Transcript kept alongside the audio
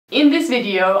In this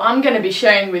video, I'm going to be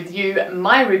sharing with you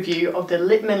my review of the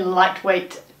Littmann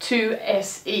Lightweight II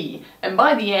S.E, and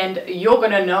by the end, you're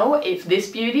going to know if this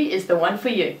beauty is the one for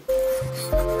you.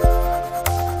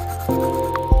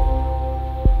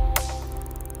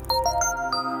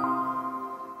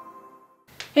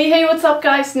 Hey, what's up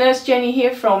guys? Nurse Jenny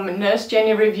here from Nurse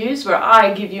Jenny Reviews, where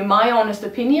I give you my honest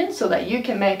opinion so that you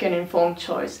can make an informed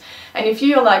choice. And if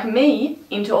you're like me,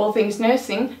 into all things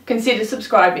nursing, consider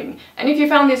subscribing. And if you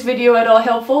found this video at all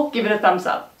helpful, give it a thumbs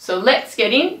up. So let's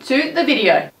get into the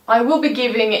video. I will be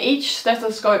giving each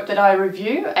stethoscope that I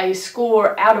review a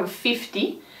score out of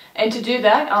 50. And to do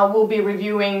that, I will be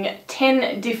reviewing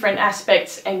 10 different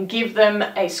aspects and give them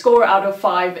a score out of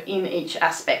 5 in each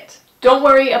aspect. Don't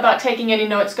worry about taking any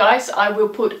notes, guys. I will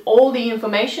put all the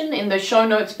information in the show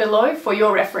notes below for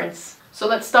your reference. So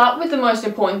let's start with the most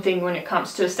important thing when it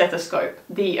comes to a stethoscope,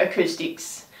 the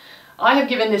acoustics. I have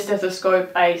given this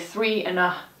stethoscope a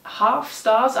 3.5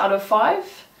 stars out of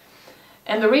 5.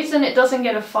 And the reason it doesn't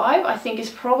get a 5, I think,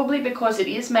 is probably because it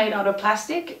is made out of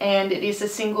plastic and it is a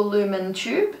single lumen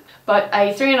tube. But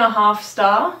a 3.5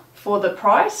 star for the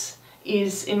price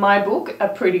is, in my book, a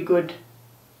pretty good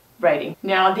rating.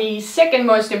 Now, the second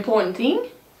most important thing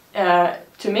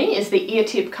to me is the ear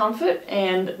tip comfort,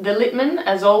 and the Littmann,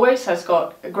 as always, has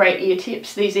got great ear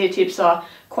tips. These ear tips are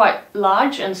quite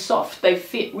large and soft. They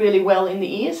fit really well in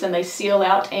the ears and they seal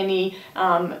out any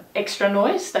extra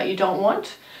noise that you don't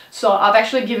want. So I've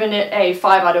actually given it a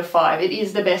 5 out of 5. It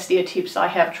is the best ear tips I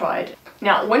have tried.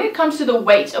 Now, when it comes to the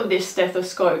weight of this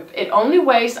stethoscope, it only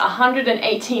weighs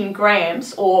 118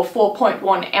 grams or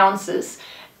 4.1 ounces,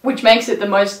 which makes it the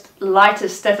most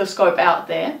lightest stethoscope out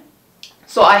there.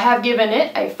 So I have given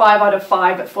it a 5 out of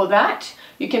 5 for that.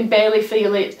 You can barely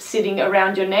feel it sitting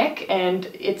around your neck, and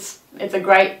it's a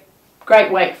great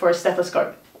weight for a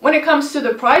stethoscope. When it comes to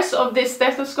the price of this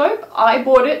stethoscope, I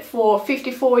bought it for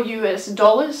 $54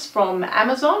 US from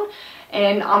Amazon,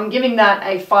 and I'm giving that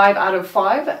a 5 out of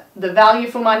 5. The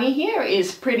value for money here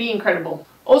is pretty incredible.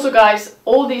 Also guys,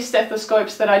 all these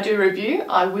stethoscopes that I do review,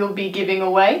 I will be giving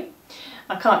away.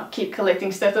 I can't keep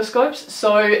collecting stethoscopes,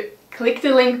 so click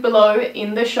the link below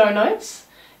in the show notes,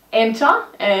 enter,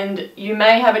 and you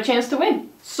may have a chance to win.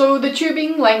 So the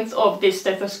tubing length of this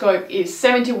stethoscope is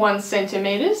 71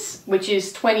 centimeters, which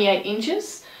is 28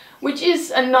 inches, which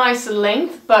is a nice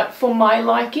length, but for my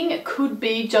liking it could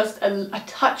be just a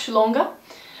touch longer.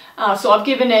 So I've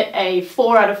given it a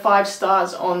 4 out of 5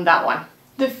 stars on that one.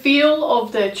 The feel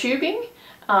of the tubing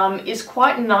is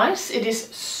quite nice. It is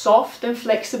soft and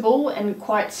flexible and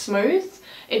quite smooth.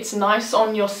 It's nice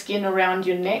on your skin around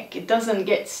your neck. It doesn't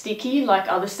get sticky like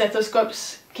other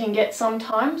stethoscopes can get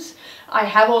sometimes. I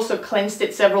have also cleansed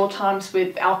it several times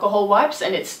with alcohol wipes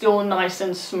and it's still nice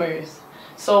and smooth.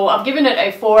 So I've given it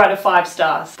a 4 out of 5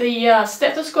 stars. The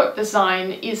stethoscope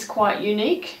design is quite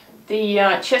unique.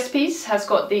 The chest piece has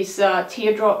got this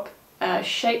teardrop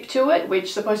shape to it,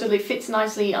 which supposedly fits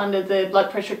nicely under the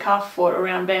blood pressure cuff or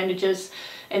around bandages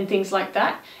and things like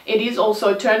that. It is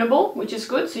also turnable, which is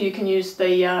good, so you can use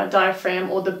the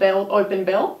diaphragm or the bell, open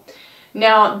bell.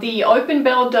 Now, the open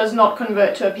bell does not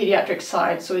convert to a pediatric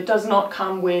side, so it does not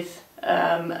come with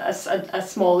a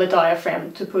smaller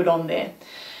diaphragm to put on there.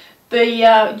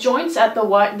 The joints at the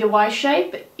Y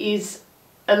shape is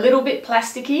a little bit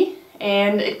plasticky,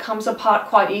 and it comes apart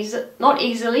quite not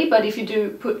easily, but if you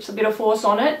do put a bit of force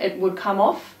on it, it would come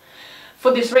off.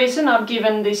 For this reason, I've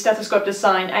given the stethoscope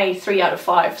design a 3 out of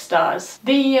 5 stars.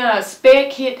 The spare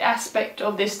kit aspect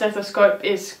of this stethoscope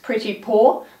is pretty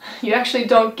poor. You actually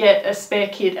don't get a spare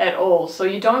kit at all, so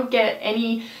you don't get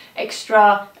any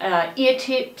extra ear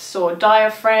tips or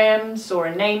diaphragms or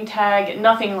a name tag,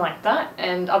 nothing like that,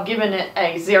 and I've given it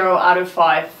a 0 out of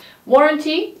 5.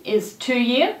 Warranty is 2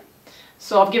 years.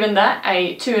 So I've given that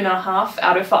a 2.5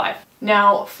 out of 5.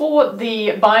 Now, for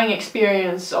the buying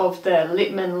experience of the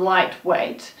Littmann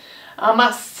Lightweight, I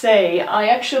must say I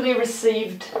actually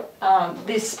received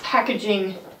this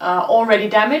packaging already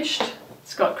damaged.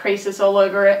 It's got creases all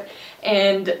over it,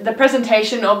 and the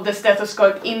presentation of the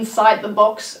stethoscope inside the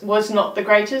box was not the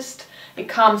greatest. It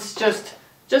comes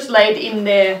just laid in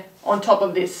there on top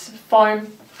of this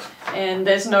foam, and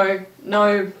there's no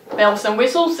bells and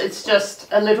whistles. It's just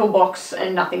a little box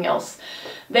and nothing else.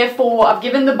 Therefore, I've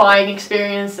given the buying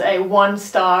experience a 1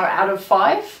 star out of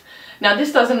 5. Now,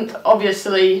 this doesn't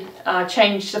obviously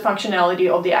change the functionality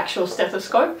of the actual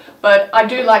stethoscope, but I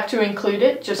do like to include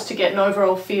it just to get an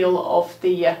overall feel of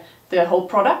the whole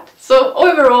product. So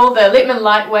overall, the Littmann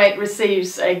Lightweight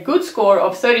receives a good score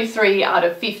of 33 out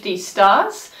of 50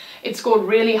 stars. It scored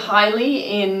really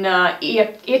highly in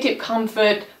ear tip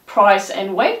comfort, price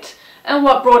and weight. And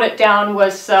what brought it down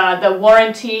was the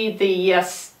warranty, the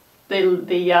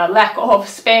lack of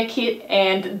spare kit,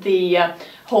 and the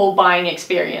whole buying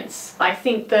experience. I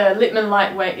think the Littmann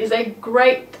Lightweight is a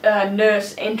great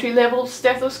nurse entry-level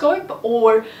stethoscope,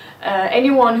 or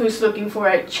anyone who's looking for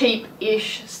a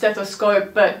cheap-ish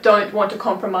stethoscope but don't want to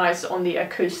compromise on the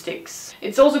acoustics.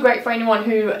 It's also great for anyone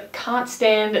who can't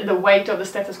stand the weight of the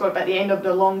stethoscope at the end of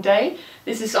the long day.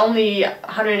 This is only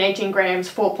 118 grams,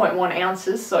 4.1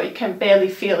 ounces, so you can barely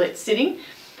feel it sitting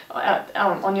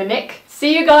on your neck.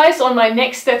 See you guys on my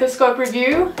next stethoscope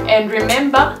review, and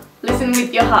remember, listen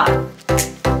with your heart.